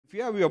If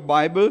you have your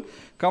Bible,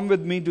 come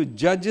with me to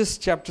Judges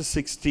chapter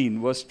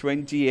 16, verse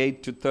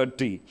 28 to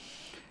 30.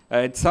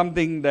 It's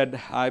something that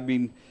I've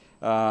been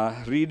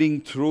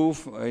reading through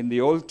in the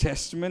Old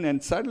Testament,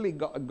 and suddenly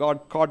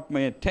God caught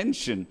my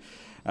attention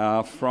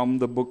from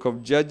the book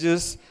of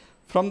Judges,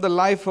 from the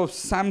life of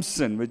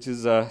Samson, which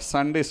is a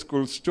Sunday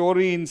school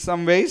story in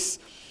some ways.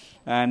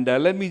 And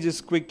let me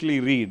just quickly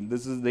read.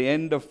 This is the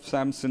end of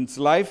Samson's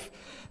life.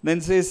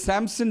 Then says,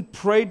 Samson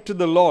prayed to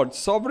the Lord,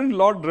 "Sovereign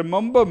Lord,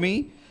 remember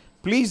me.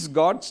 Please,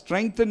 God,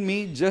 strengthen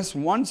me just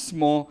once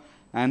more,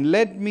 and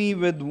let me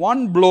with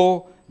one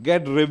blow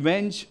get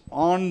revenge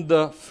on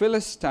the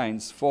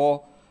Philistines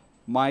for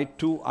my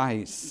two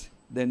eyes."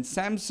 Then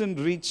Samson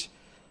reached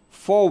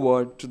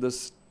forward to the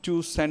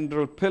two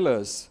central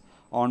pillars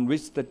on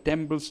which the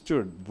temple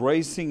stood,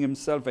 bracing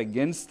himself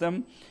against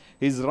them,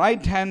 his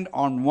right hand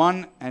on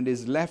one and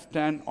his left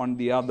hand on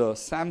the other.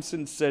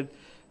 Samson said,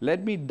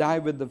 "Let me die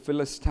with the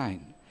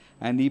Philistine."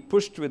 And he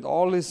pushed with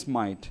all his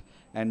might,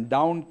 and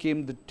down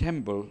came the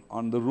temple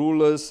on the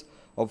rulers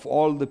of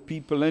all the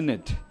people in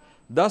it.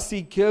 Thus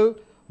he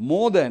killed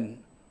more than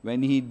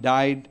when he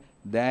died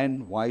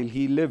than while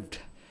he lived.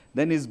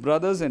 Then his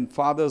brothers and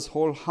father's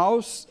whole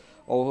house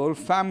or whole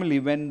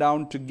family went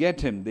down to get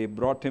him. They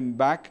brought him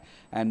back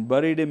and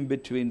buried him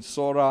between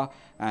Sora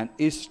and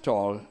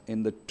Eshtaol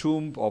in the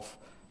tomb of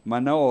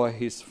Manoah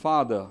his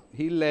father.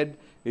 He led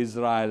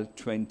Israel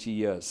 20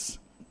 years.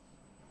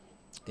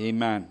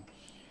 Amen.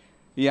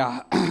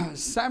 Yeah,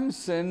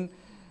 Samson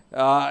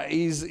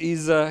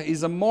is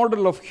a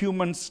model of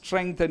human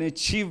strength and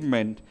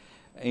achievement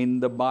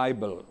in the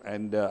Bible.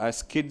 And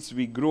as kids,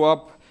 we grew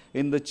up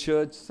in the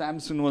church.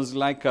 Samson was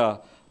like a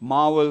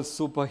Marvel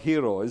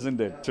superhero, isn't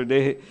it?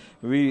 Today,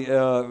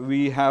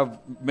 we have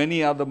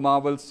many other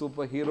Marvel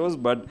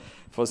superheroes, but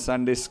for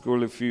Sunday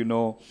school, if you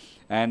know.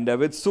 And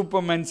with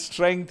Superman's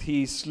strength,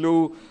 he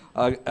slew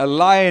a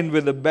lion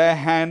with a bare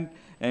hand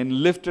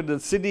and lifted the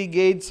city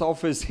gates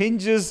off his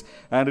hinges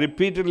and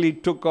repeatedly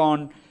took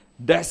on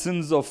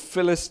dozens of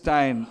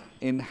Philistines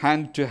in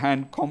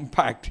hand-to-hand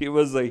combat. He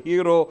was a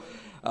hero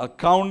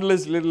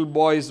countless little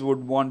boys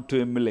would want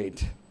to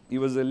emulate. He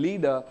was a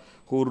leader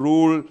who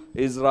ruled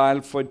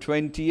Israel for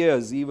 20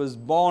 years. He was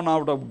born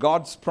out of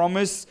God's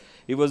promise.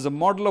 He was a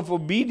model of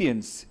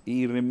obedience.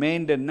 He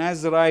remained a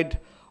Nazirite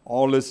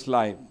all his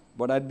life.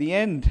 But at the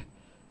end,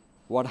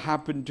 what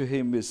happened to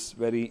him is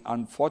very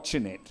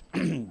unfortunate.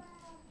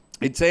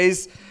 It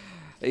says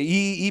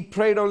he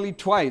prayed only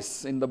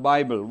twice in the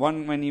Bible.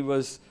 One when he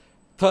was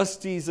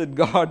thirsty, he said,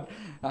 "God,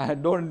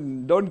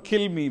 don't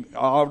kill me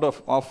out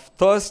of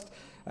thirst."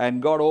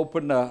 And God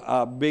opened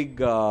a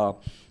big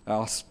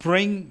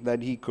spring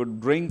that he could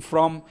drink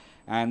from.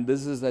 And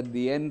this is at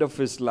the end of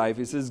his life.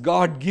 He says,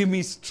 "God, give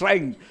me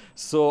strength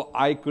so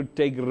I could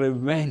take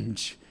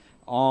revenge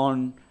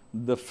on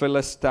the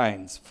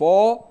Philistines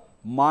for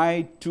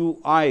my two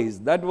eyes."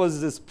 That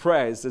was his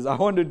prayer. He says, "I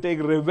want to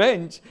take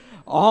revenge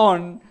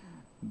on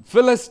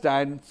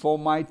Philistine for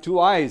my two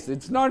eyes."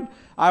 It's not,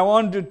 "I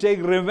want to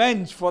take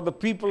revenge for the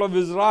people of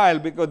Israel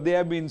because they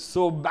have been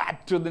so bad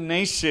to the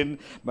nation,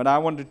 but I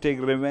want to take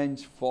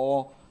revenge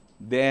for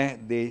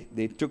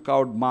they took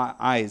out my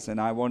eyes, and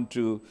I want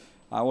to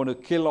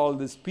kill all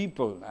these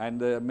people."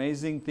 And the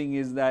amazing thing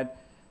is that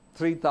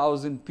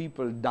 3,000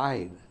 people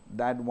died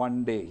that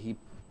one day. He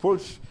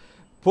pushed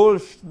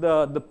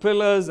the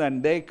pillars,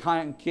 and they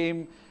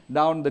came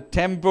down the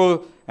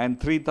temple, and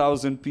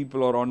 3,000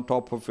 people are on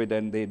top of it,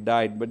 and they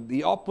died. But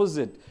the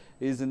opposite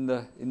is in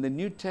the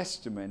New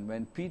Testament.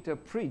 When Peter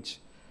preached,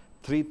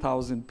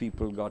 3,000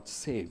 people got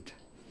saved.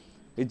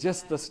 It's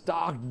just the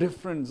stark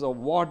difference of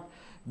what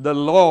the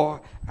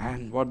law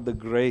and what the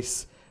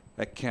grace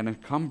can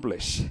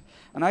accomplish.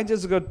 And I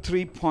just got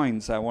 3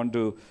 points I want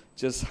to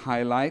just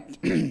highlight.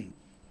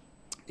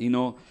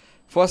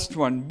 First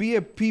one, be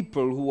a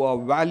people who are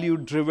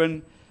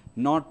value-driven,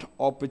 not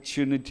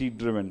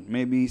opportunity-driven.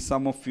 Maybe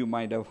some of you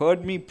might have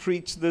heard me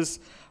preach this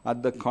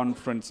at the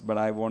conference, but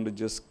I want to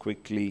just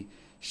quickly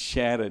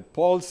share it.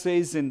 Paul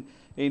says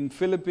in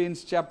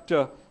Philippians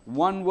chapter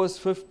 1 verse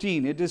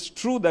 15, "It is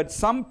true that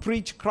some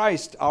preach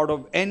Christ out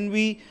of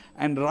envy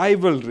and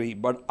rivalry,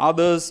 but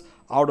others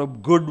out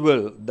of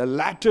goodwill. The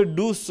latter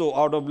do so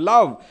out of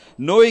love,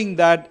 knowing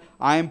that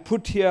I am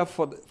put here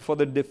for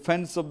the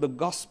defense of the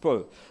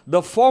gospel.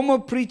 The former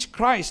preach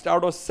Christ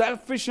out of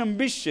selfish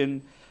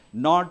ambition,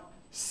 not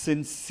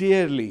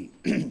sincerely."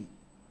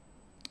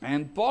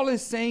 And Paul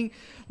is saying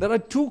there are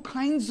two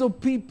kinds of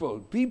people.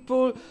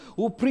 People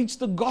who preach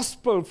the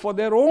gospel for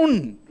their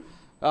own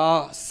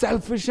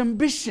selfish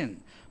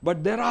ambition.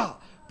 But there are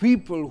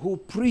people who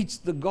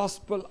preach the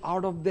gospel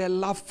out of their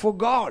love for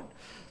God.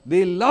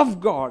 They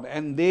love God,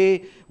 and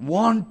they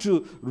want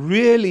to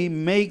really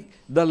make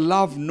the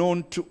love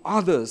known to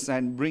others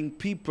and bring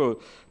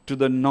people to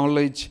the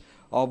knowledge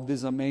of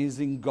this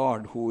amazing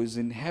God who is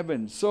in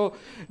heaven. So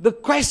the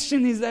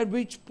question is that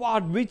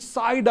which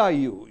side are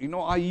you?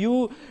 Are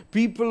you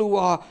people who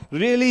are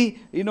really,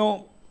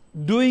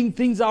 doing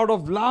things out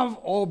of love,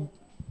 or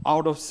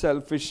out of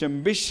selfish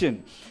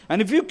ambition.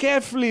 And if you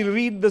carefully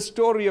read the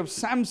story of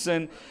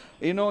Samson,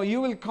 you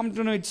will come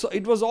to know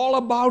it was all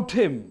about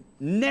him.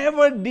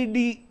 Never did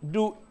he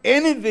do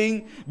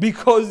anything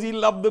because he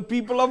loved the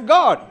people of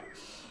God.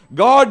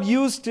 God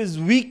used his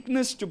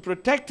weakness to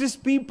protect his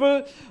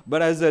people,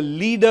 but as a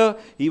leader,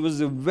 he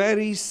was a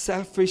very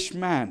selfish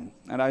man.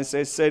 And as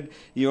I said,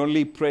 he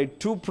only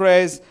prayed 2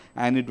 prayers,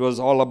 and it was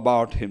all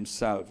about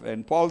himself.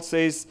 And Paul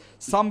says,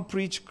 some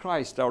preach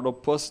Christ out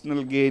of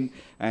personal gain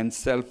and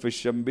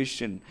selfish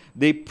ambition.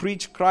 They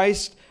preach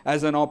Christ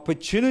as an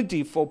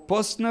opportunity for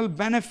personal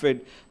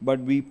benefit, but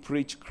we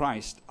preach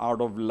Christ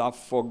out of love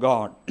for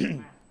God.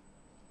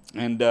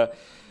 And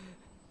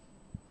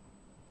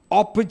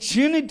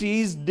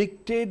opportunities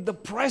dictate the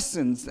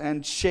present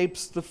and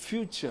shapes the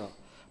future,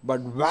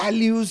 but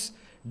values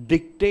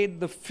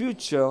dictate the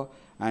future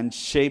and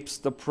shapes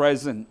the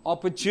present.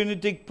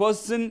 Opportunistic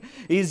person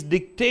is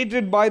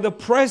dictated by the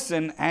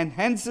present, and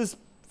hence his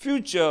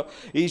future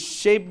is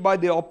shaped by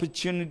the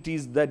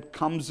opportunities that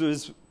comes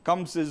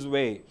his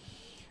way.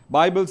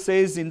 Bible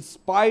says, in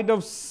spite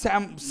of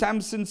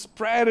Samson's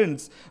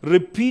parents'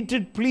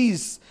 repeated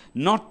pleas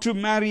not to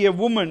marry a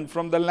woman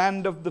from the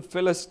land of the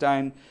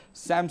Philistine,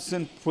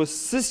 Samson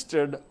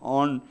persisted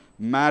on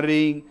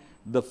marrying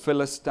the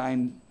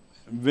Philistine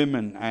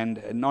women,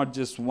 and not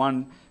just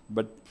one,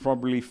 but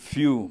probably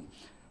few.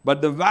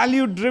 But the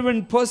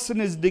value-driven person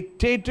is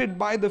dictated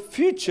by the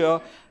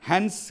future,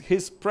 hence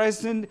his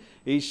present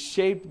is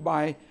shaped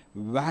by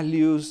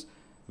values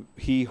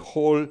he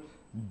holds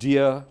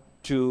dear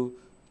to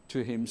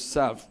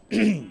himself.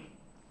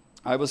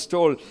 I was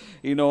told,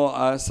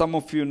 some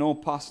of you know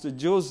Pastor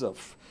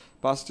Joseph.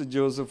 Pastor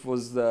Joseph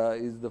is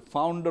the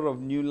founder of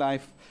New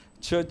Life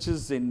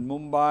churches in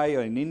Mumbai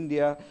or in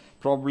India,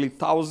 probably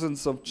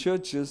thousands of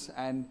churches,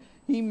 and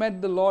he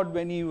met the Lord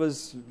when he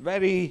was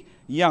very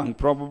young,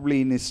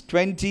 probably in his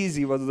 20s.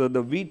 He was at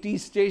the VT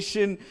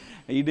station.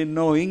 He didn't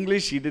know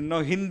English, he didn't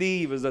know Hindi,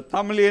 he was a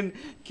Tamilian,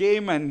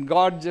 came and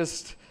God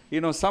just,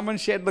 someone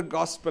shared the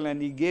gospel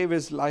and he gave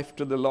his life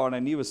to the Lord,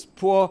 and he was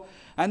poor.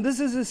 And this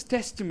is his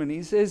testimony.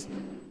 He says,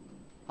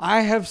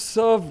 I have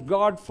served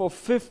God for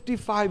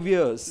 55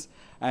 years.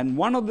 And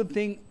one of the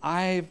things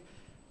I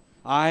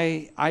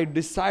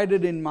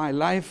decided in my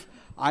life,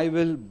 I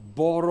will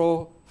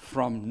borrow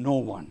from no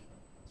one.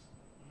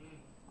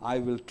 I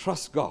will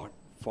trust God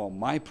for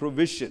my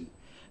provision.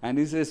 And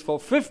he says, for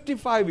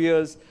 55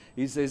 years,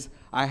 he says,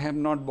 I have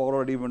not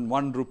borrowed even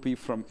 1 rupee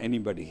from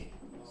anybody.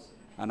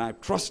 And I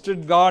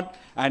trusted God,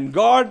 and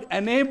God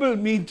enabled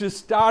me to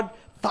start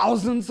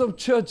thousands of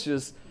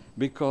churches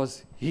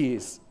because he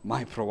is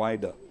my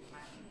provider.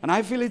 And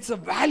I feel it's a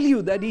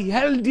value that he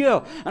held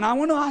dear. And I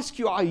want to ask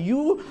you, are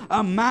you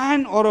a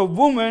man or a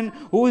woman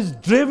who is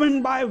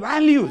driven by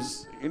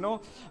values?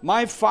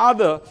 My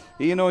father,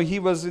 he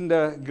was in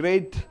the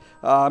great,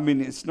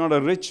 it's not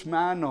a rich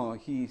man, or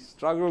he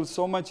struggled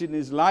so much in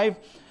his life.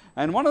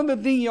 And one of the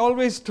things he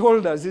always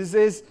told us, he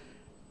says,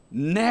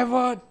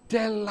 never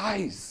tell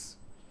lies.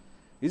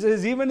 He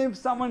says, even if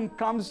someone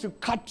comes to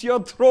cut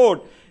your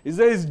throat, he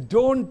says,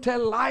 don't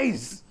tell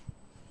lies.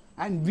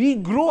 And we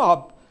grew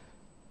up,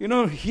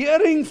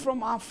 hearing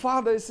from our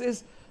father, he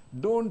says,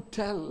 don't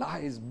tell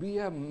lies. Be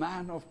a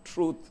man of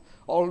truth.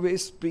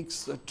 Always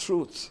speaks the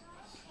truth.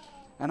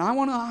 And I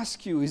want to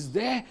ask you, is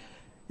there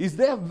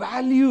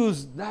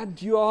values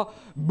that you are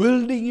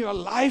building your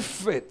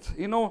life with?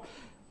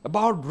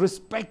 About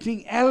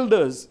respecting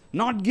elders,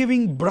 not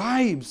giving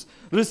bribes,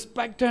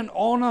 respect and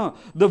honor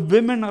the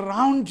women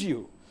around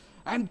you,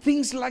 and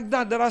things like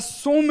that. There are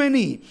so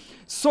many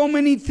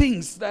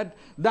things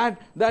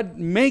that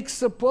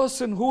makes a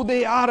person who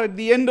they are at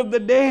the end of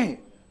the day.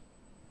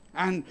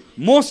 And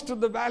most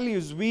of the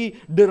values we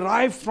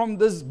derive from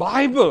this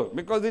Bible,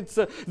 because it's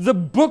the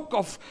book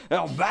of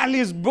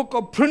values, book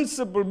of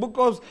principle, book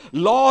of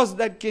laws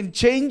that can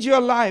change your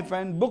life,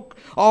 and book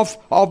of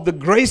the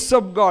grace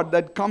of God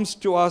that comes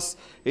to us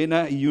in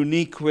a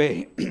unique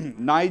way.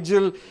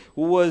 Nigel,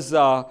 who has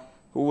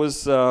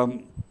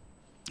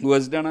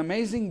done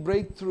amazing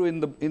breakthrough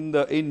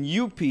in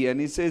UP,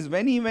 and he says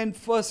when he went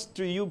first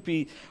to UP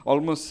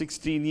almost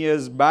 16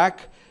 years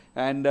back,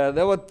 and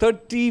there were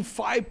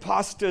 35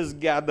 pastors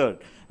gathered,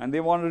 and they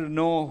wanted to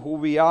know who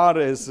we are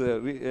as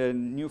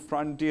New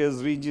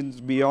Frontiers,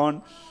 Regions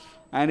Beyond.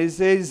 And he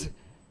says,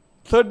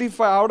 35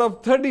 out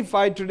of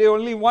 35 today,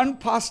 only one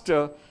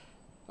pastor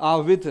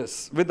are with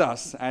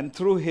us, and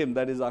through him,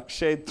 that is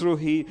Akshay, through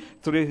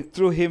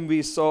him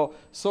we saw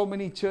so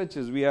many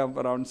churches. We have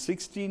around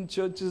 16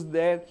 churches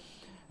there.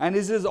 And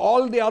he says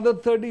all the other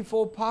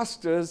 34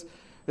 pastors,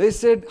 they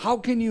said, how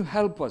can you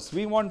help us?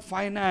 We want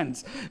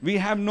finance. We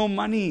have no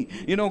money.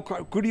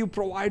 Could you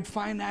provide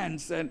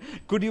finance? And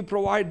could you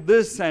provide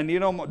this? And,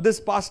 this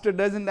pastor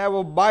doesn't have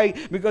a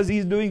bike because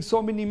he's doing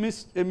so many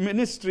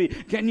ministry.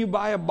 Can you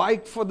buy a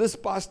bike for this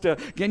pastor?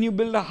 Can you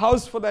build a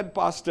house for that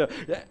pastor?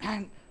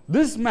 And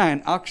this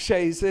man,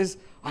 Akshay, says,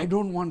 I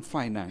don't want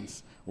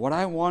finance. What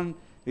I want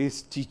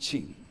is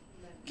teaching.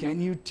 Can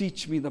you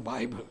teach me the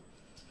Bible?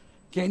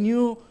 Can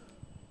you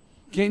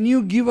Can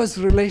you give us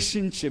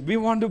relationship? We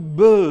want to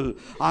build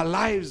our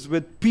lives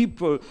with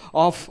people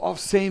of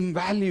same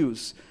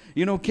values.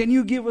 Can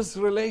you give us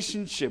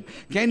relationship?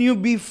 Can you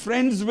be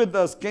friends with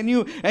us? Can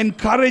you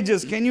encourage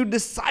us? Can you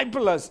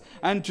disciple us?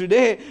 And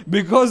today,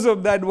 because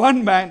of that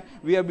one man,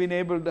 we have been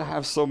able to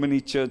have so many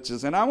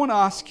churches. And I want to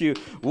ask you,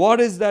 what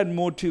is that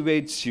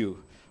motivates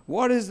you?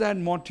 What is that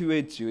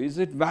motivates you? Is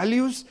it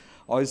values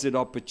or is it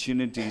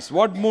opportunities?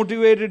 What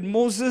motivated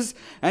Moses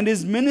and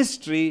his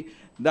ministry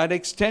that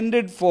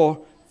extended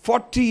for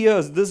 40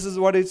 years? This is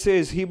what it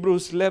says,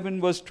 Hebrews 11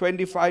 verse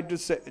 25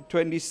 to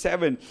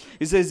 27.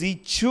 It says, He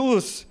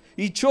chose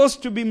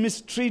to be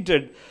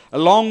mistreated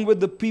along with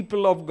the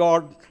people of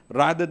God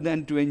rather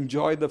than to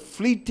enjoy the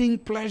fleeting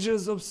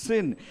pleasures of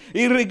sin.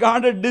 He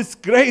regarded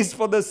disgrace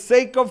for the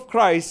sake of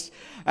Christ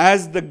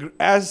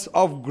as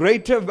of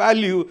greater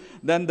value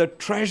than the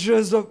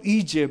treasures of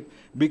Egypt,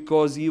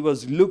 because he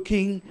was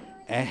looking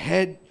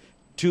ahead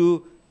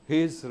to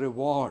his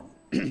reward.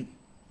 And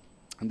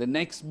the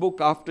next book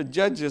after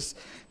Judges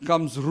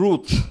comes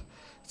Ruth.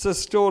 It's a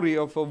story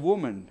of a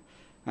woman.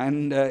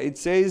 And it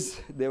says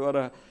there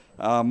were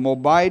a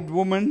Moabite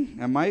woman,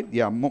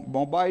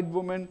 Moabite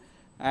woman,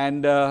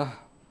 and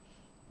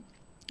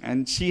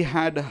she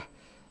had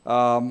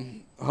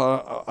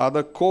her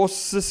other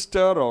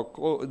co-sister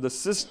or the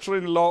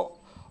sister-in-law,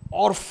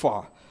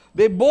 Orpha.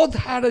 They both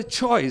had a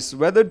choice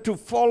whether to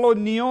follow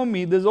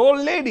Naomi, this old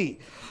lady,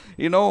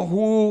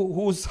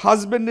 whose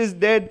husband is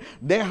dead,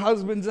 their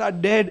husbands are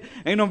dead,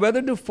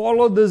 whether to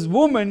follow this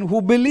woman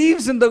who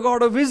believes in the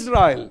God of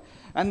Israel.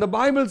 And the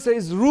Bible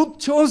says Ruth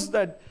chose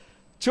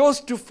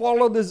to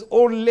follow this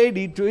old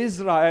lady to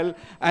Israel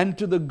and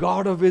to the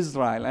God of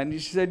Israel. And she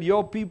said,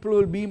 your people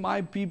will be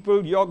my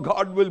people, your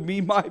God will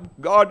be my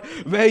God.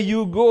 Where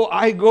you go,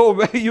 I go.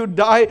 Where you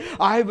die,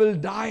 I will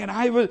die. And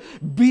I will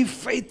be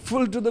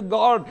faithful to the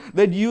God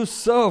that you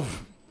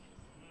serve.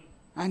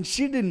 And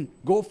she didn't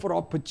go for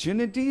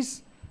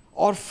opportunities.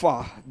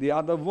 Orpha, the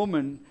other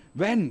woman,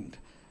 went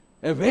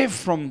away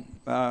from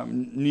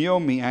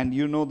Naomi. And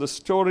you know the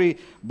story.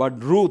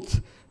 But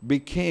Ruth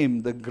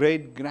became the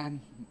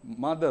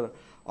great-grandmother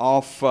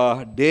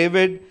of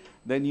David.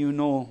 Then in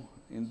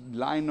the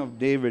line of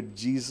David,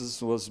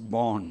 Jesus was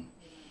born.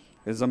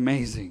 It's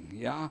amazing,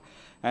 yeah.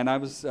 And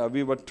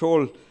we were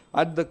told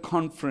at the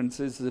conference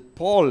is that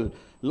Paul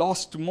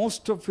lost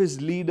most of his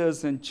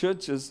leaders and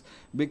churches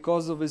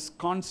because of his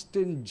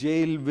constant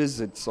jail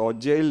visits or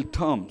jail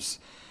terms.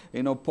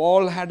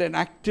 Paul had an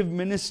active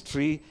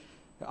ministry.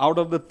 Out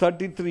of the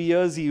 33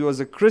 years he was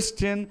a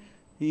Christian,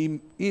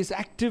 his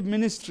active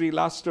ministry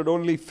lasted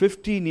only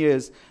 15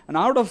 years. And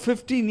out of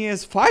 15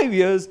 years, 5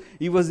 years,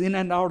 he was in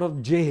and out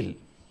of jail.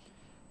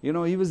 He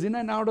was in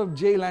and out of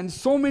jail. And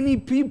so many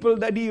people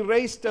that he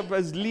raised up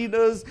as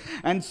leaders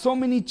and so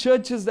many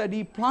churches that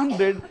he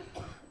planted,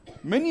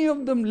 many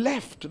of them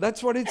left.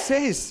 That's what it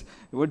says.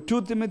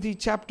 2 Timothy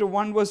chapter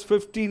 1 verse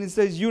 15, it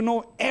says,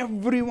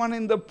 everyone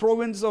in the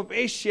province of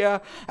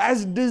Asia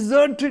has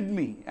deserted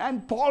me.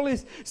 And Paul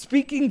is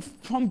speaking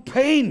from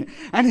pain.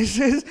 And he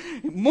says,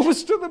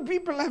 most of the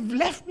people have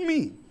left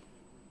me.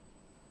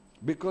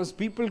 Because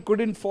people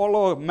couldn't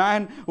follow a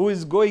man who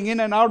is going in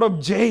and out of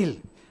jail.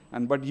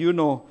 But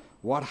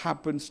what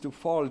happens to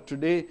Paul?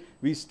 Today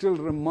we still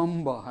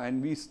remember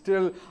and we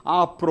still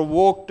are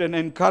provoked and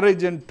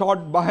encouraged and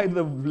taught by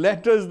the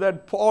letters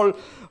that Paul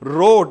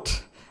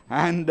wrote.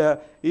 And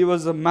he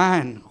was a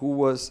man who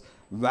was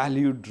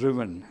value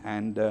driven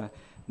and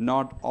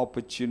not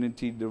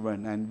opportunity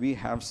driven. And we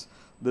have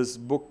this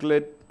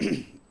booklet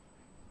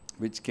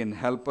which can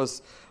help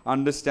us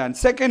understand.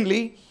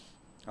 Secondly,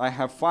 I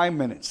have 5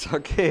 minutes,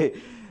 okay.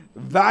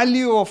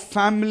 Value of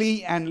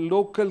family and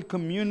local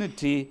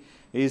community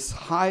is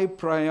high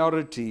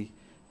priority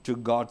to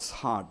God's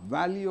heart.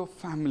 Value of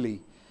family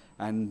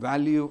and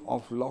value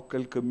of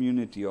local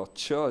community or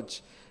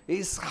church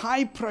is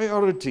high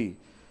priority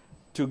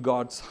to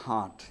God's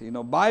heart.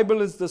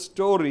 Bible is the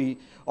story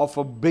of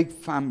a big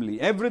family.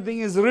 Everything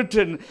is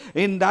written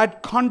in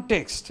that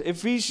context.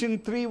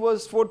 Ephesians 3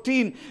 verse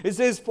 14, it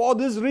says, for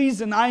this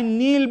reason I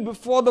kneel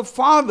before the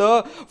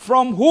Father,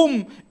 from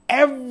whom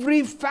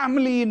every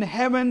family in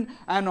heaven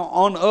and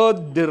on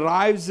earth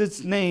derives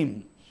its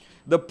name.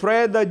 The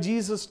prayer that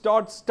Jesus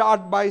taught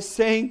start by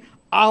saying,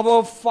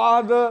 our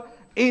Father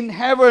in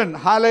heaven.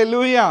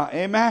 Hallelujah.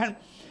 Amen.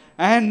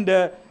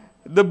 And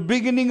the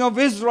beginning of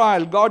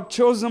Israel, God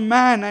chose a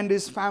man and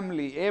his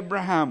family,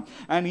 Abraham.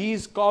 And he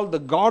is called the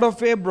God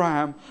of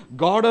Abraham,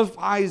 God of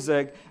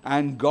Isaac,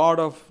 and God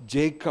of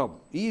Jacob.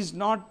 He is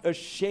not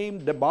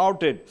ashamed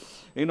about it.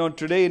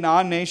 Today in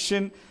our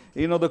nation,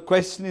 the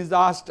question is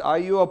asked, are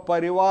you a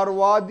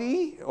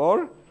Parivarwadi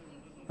or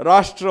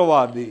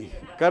Rashtravadi?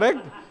 Correct?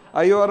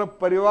 Are you a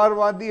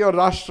Parivarwadi or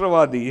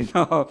Rashtravadi?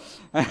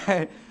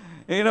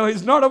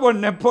 It's not about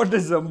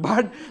nepotism,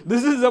 but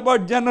this is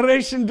about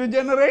generation to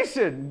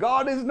generation.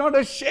 God is not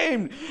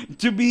ashamed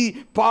to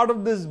be part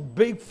of this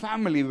big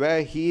family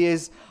where He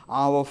is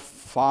our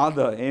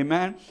Father.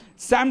 Amen.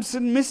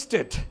 Samson missed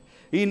it.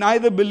 He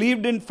neither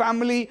believed in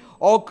family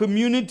or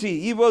community.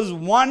 He was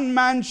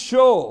one-man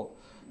show.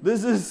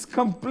 This is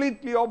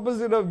completely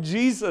opposite of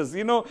Jesus.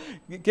 You know,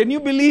 can you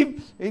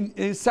believe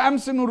in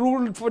Samson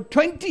ruled for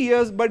 20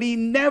 years, but he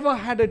never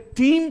had a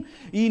team.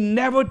 He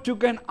never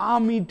took an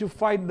army to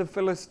fight the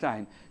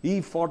Philistine.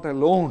 He fought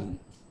alone.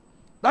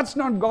 That's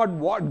not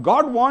what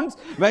God wants.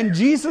 When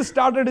Jesus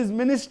started his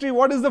ministry,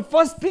 what is the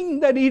first thing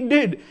that he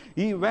did?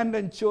 He went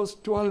and chose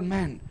 12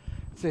 men.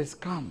 He says,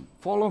 come,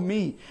 follow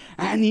me.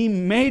 And he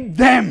made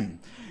them.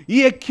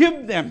 He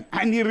equipped them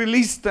and he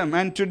released them.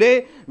 And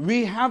today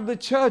we have the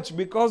church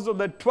because of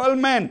the 12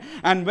 men.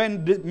 And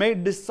when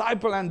made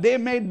disciples, and they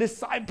made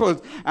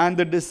disciples. And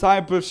the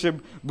discipleship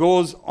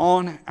goes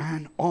on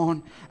and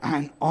on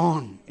and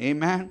on.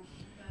 Amen.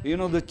 You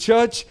know, the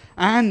church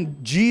and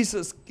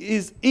Jesus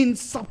is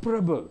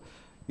inseparable.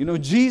 You know,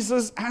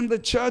 Jesus and the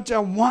church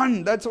are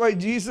one. That's why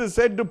Jesus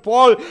said to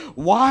Paul,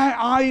 why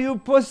are you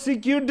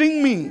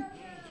persecuting me?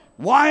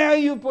 Why are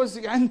you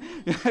persecuting?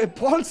 And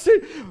Paul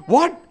said,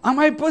 what? Am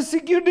I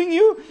persecuting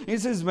you? He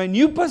says, when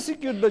you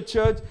persecute the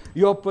church,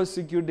 you're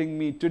persecuting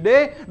me.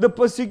 Today, the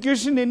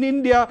persecution in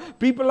India,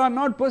 people are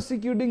not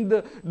persecuting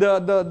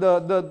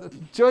the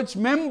church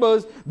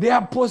members. They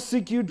are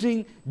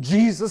persecuting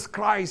Jesus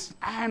Christ.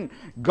 And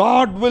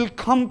God will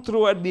come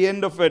through at the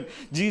end of it.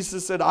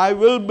 Jesus said, I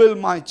will build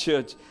my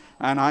church.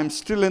 And I'm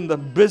still in the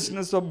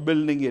business of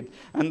building it.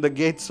 And the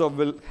gates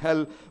of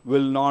hell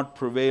will not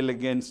prevail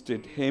against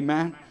it.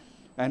 Amen.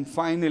 And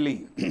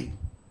finally,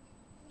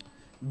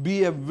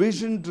 be a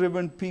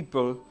vision-driven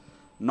people,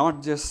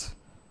 not just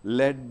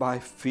led by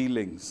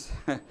feelings.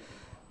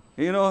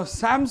 You know,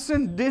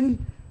 Samson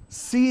didn't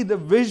see the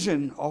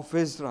vision of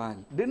Israel.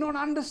 Did not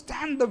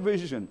understand the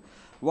vision,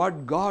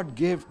 what God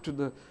gave to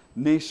the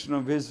nation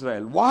of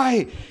Israel.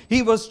 Why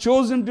he was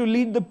chosen to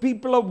lead the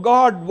people of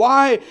God.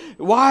 Why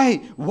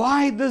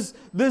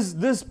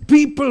this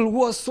people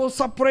who are so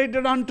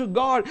separated unto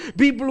God,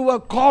 people who are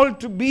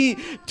called to be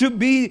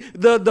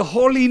the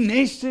holy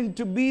nation,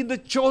 to be the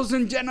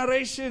chosen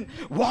generation.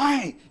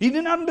 Why? He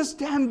didn't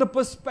understand the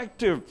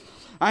perspective.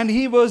 And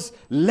he was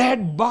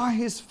led by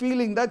his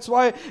feeling. That's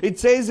why it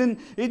says in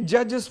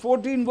Judges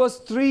 14 verse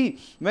 3,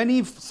 when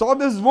he saw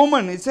this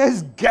woman, it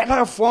says, get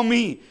her for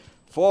me,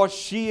 for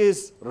she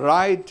is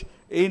right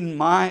in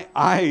my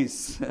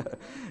eyes.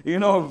 You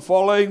know,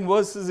 following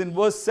verses in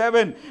verse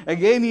 7,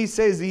 again he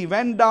says, he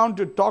went down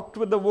to talk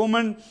with the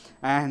woman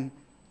and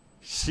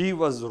she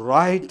was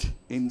right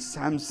in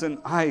Samson's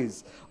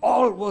eyes.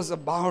 All was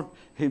about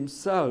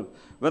himself.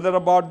 Whether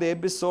about the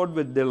episode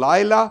with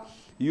Delilah,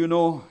 you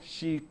know,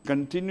 she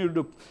continued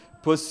to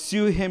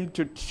pursue him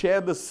to share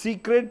the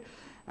secret.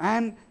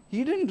 And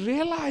he didn't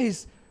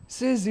realize,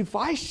 says, if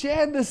I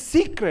share the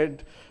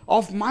secret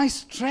of my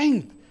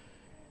strength,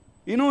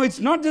 you know, it's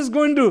not just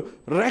going to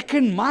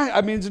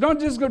it's not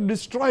just going to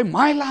destroy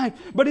my life,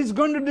 but it's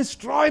going to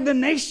destroy the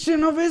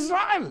nation of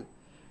Israel.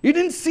 He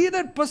didn't see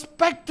that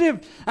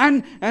perspective.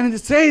 And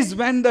it says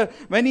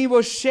when he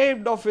was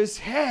shaved of his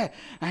hair,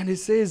 and it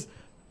says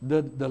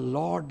the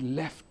Lord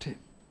left him.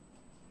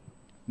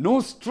 No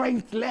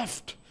strength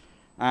left.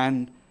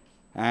 And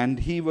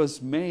he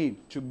was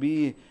made to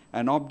be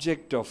an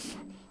object of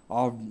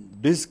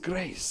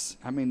disgrace.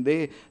 I mean,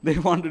 they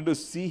wanted to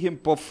see him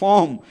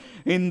perform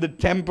in the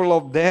temple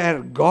of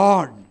their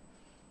God.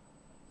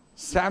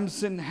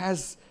 Samson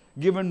has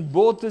given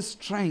both his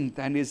strength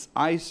and his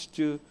eyes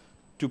to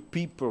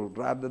people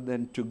rather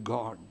than to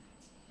God.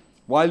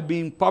 While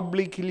being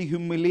publicly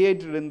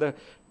humiliated in the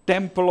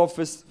temple of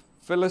his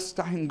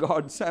Philistine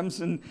god,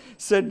 Samson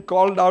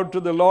called out to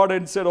the Lord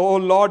and said, oh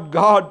Lord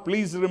God,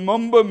 please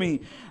remember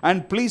me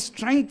and please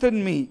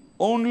strengthen me.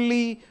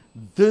 Only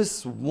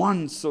this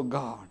once, oh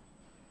God.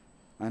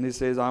 And he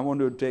says, I want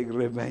to take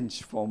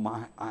revenge for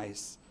my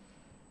eyes.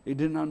 He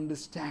didn't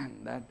understand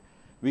that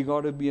we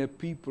got to be a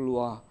people who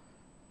are,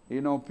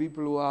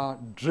 people who are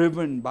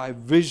driven by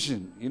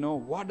vision. You know,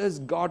 what has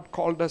God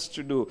called us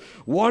to do?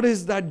 What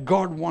is that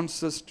God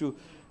wants us to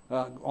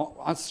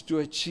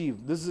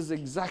achieve? This is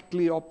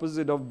exactly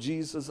opposite of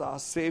Jesus, our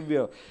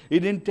Savior. He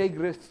didn't take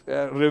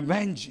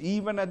revenge.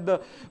 Even at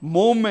the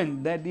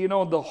moment that,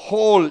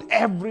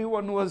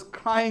 everyone was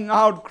crying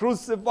out,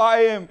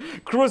 crucify him,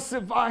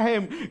 crucify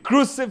him,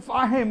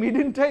 crucify him. He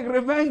didn't take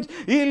revenge.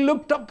 He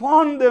looked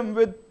upon them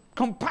with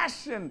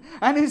compassion.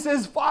 And he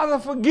says, Father,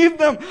 forgive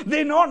them.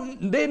 They know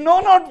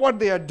not what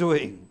they are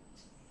doing.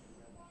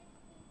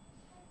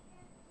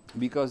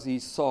 Because he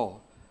saw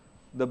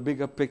the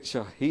bigger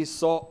picture. He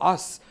saw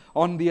us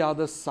on the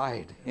other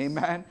side.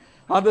 Amen.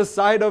 Other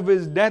side of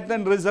his death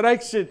and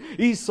resurrection.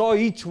 He saw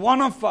each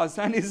one of us.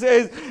 And he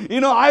says,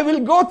 I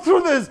will go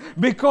through this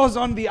because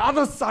on the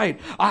other side,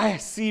 I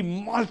see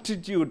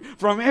multitude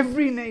from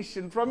every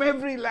nation, from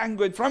every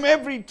language, from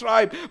every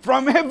tribe,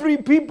 from every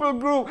people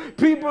group,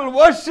 people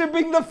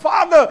worshiping the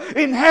Father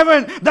in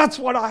heaven. That's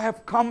what I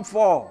have come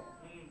for.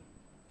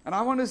 And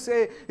I want to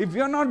say, if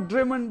you're not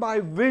driven by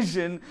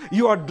vision,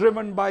 you are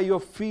driven by your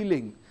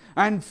feeling.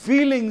 And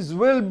feelings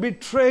will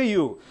betray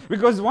you.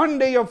 Because one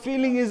day your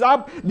feeling is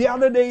up, the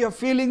other day your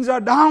feelings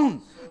are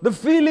down. The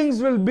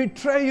feelings will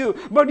betray you,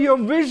 but your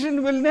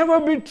vision will never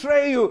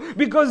betray you,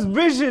 because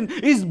vision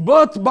is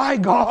birthed by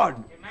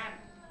God.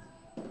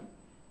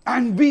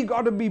 And we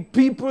got to be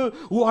people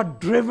who are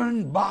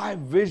driven by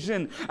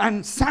vision.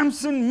 And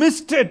Samson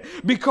missed it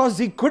because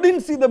he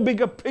couldn't see the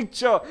bigger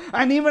picture.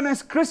 And even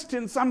as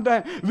Christians,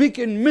 sometimes we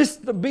can miss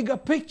the bigger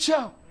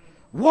picture.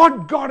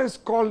 What God has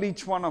called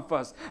each one of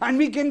us. And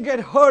we can get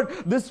hurt.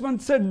 This one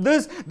said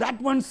this,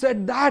 that one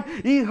said that.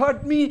 He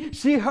hurt me,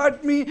 she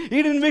hurt me.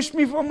 He didn't wish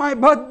me for my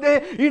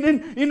birthday. He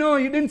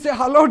didn't say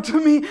hello to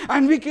me.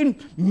 And we can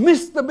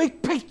miss the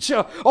big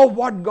picture of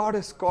what God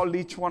has called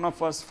each one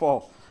of us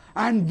for.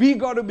 And we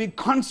got to be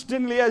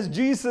constantly, as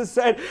Jesus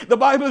said, the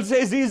Bible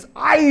says his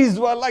eyes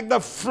were like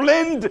the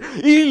flint.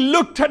 He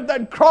looked at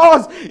that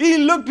cross. He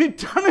looked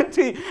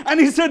eternity. And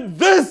he said,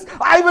 this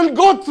I will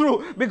go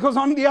through. Because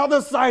on the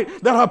other side,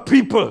 there are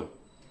people. Amen.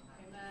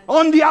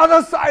 On the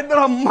other side, there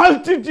are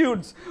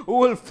multitudes who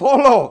will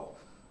follow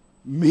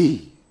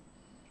me.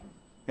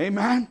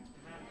 Amen.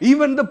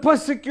 Even the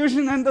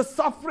persecution and the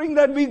suffering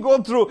that we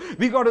go through,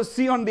 we got to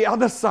see on the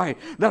other side,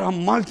 there are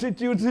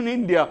multitudes in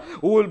India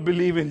who will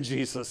believe in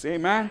Jesus.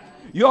 Amen.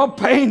 Your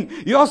pain,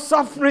 your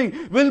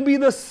suffering will be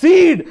the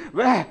seed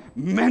where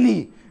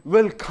many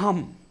will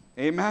come.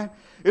 Amen.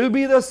 It will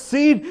be the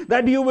seed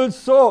that you will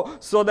sow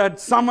so that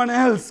someone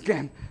else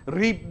can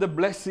reap the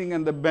blessing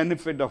and the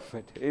benefit of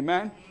it.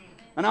 Amen.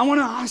 And I want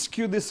to ask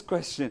you this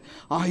question.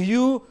 Are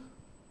you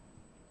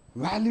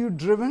value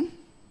driven?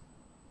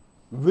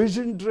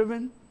 Vision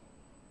driven?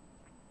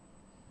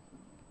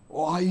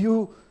 Or are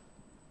you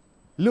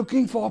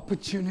looking for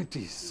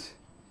opportunities?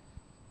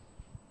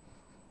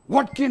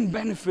 What can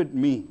benefit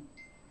me?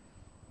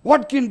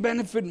 What can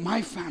benefit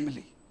my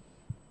family?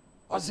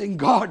 Or saying,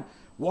 God,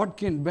 what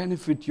can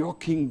benefit your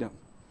kingdom?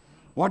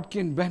 What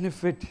can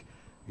benefit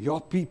your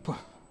people?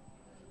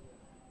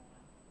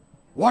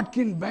 What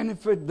can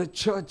benefit the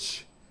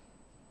church?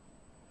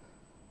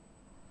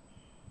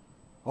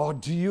 Or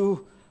do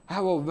you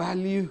have a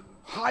value,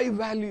 high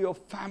value of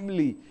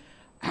family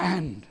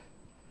and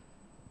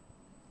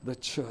the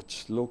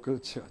church, local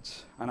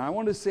church? And I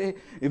want to say,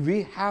 if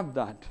we have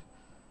that,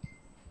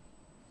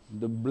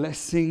 the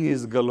blessing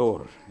is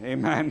galore.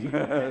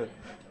 Amen.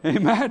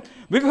 Amen.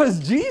 Because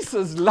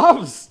Jesus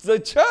loves the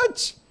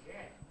church.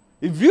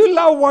 If you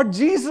love what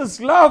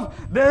Jesus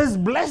loved, there is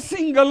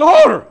blessing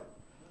galore.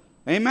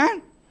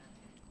 Amen.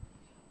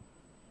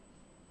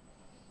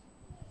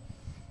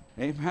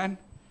 Amen.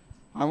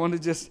 I want to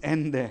just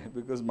end there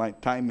because my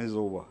time is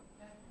over.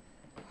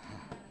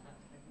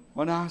 I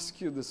want to ask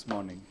you this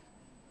morning,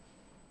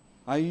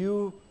 are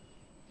you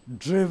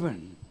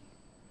driven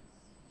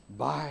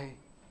by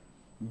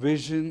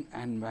vision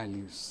and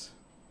values?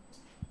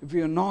 If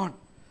you're not,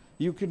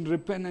 you can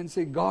repent and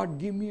say, God,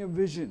 give me a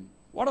vision.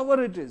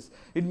 Whatever it is.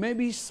 It may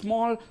be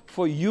small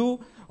for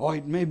you or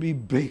it may be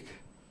big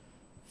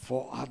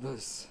for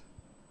others.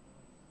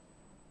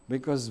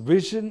 Because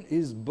vision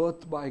is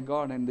birthed by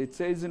God. And it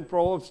says in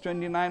Proverbs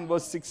 29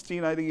 verse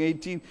 16, I think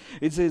 18,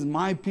 it says,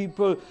 my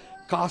people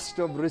cast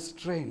of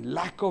restraint,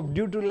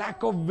 due to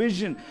lack of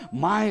vision,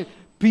 my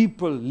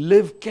people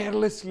live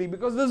carelessly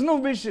because there's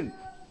no vision.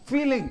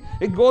 Feeling,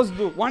 it goes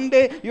to one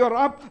day you're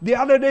up, the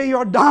other day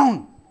you're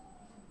down.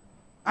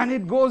 And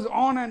it goes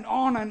on and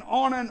on and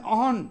on and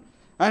on.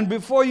 And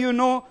before you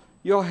know,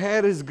 your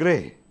hair is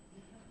gray.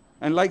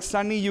 And like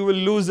Sunny, you will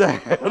lose a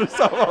hair,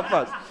 some of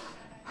us.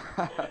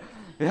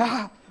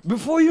 Yeah,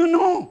 before you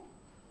know,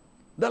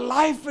 the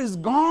life is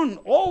gone,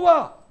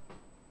 over.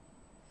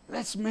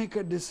 Let's make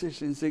a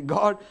decision. Say,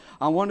 God,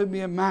 I want to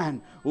be a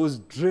man who's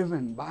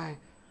driven by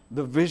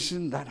the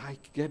vision that I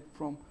get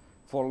from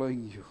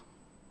following you.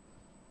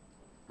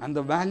 And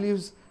the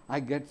values I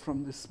get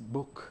from this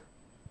book.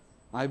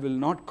 I will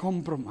not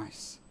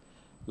compromise.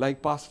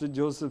 Like Pastor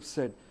Joseph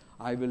said,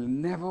 I will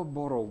never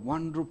borrow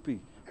 1 rupee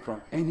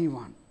from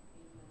anyone.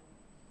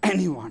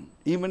 Anyone.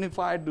 Even if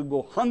I had to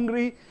go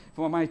hungry, if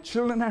my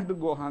children had to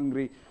go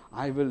hungry,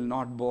 I will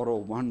not borrow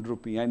 1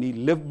 rupee. And he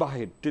lived by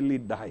it till he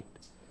died.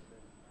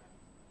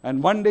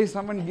 And one day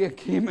someone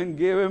came and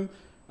gave him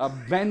a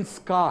Benz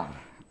car.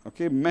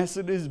 Okay,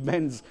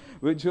 Mercedes-Benz,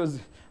 which was,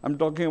 I'm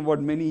talking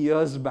about many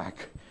years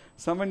back.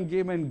 Someone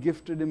came and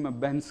gifted him a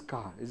Benz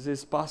car. He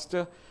says,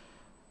 Pastor,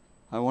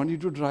 I want you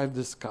to drive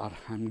this car.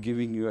 I'm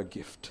giving you a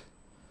gift.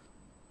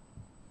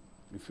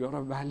 If you're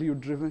a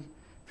value-driven,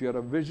 if you're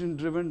a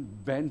vision-driven,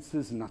 Benz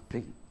is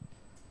nothing.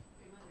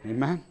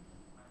 Amen?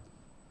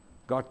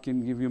 God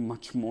can give you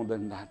much more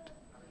than that.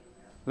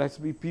 Let's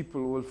be people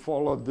who will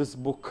follow this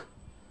book.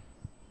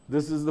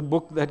 This is the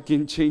book that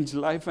can change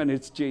life, and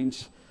it's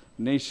changed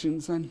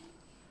nations and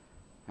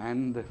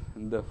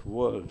the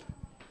world.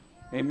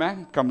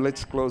 Amen? Come,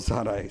 let's close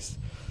our eyes.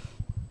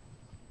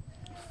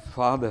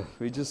 Father,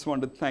 we just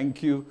want to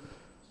thank you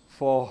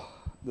for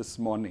this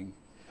morning.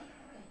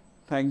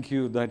 Thank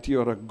you that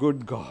you're a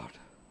good God.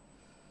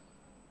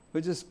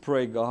 We just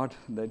pray, God,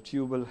 that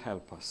you will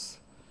help us.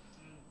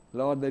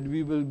 Lord, that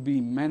we will be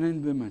men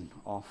and women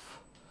of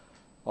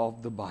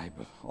the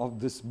Bible, of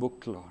this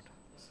book, Lord.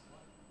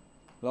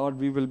 Lord,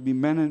 we will be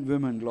men and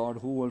women, Lord,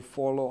 who will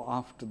follow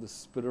after the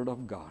Spirit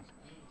of God.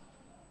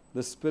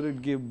 The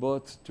Spirit gave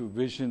birth to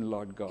vision,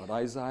 Lord God.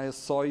 Isaiah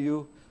saw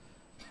you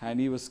and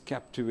he was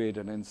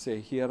captivated and said,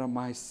 here am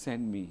I,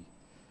 send me.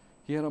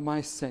 Here am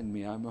I, send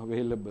me. I'm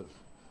available.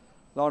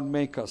 Lord,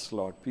 make us,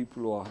 Lord,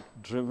 people who are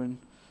driven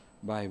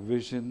by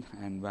vision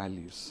and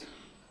values.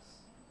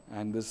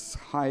 And this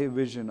high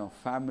vision of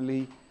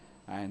family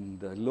and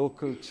the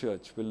local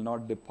church will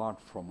not depart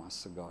from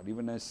us, God.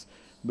 Even as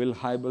Bill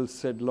Hybels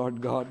said, Lord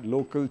God,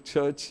 local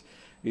church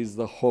is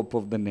the hope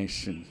of the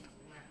nation.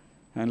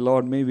 And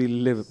Lord, may we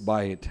live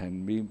by it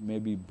and we may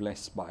be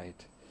blessed by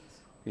it.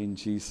 In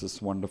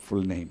Jesus'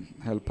 wonderful name.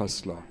 Help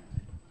us, Lord.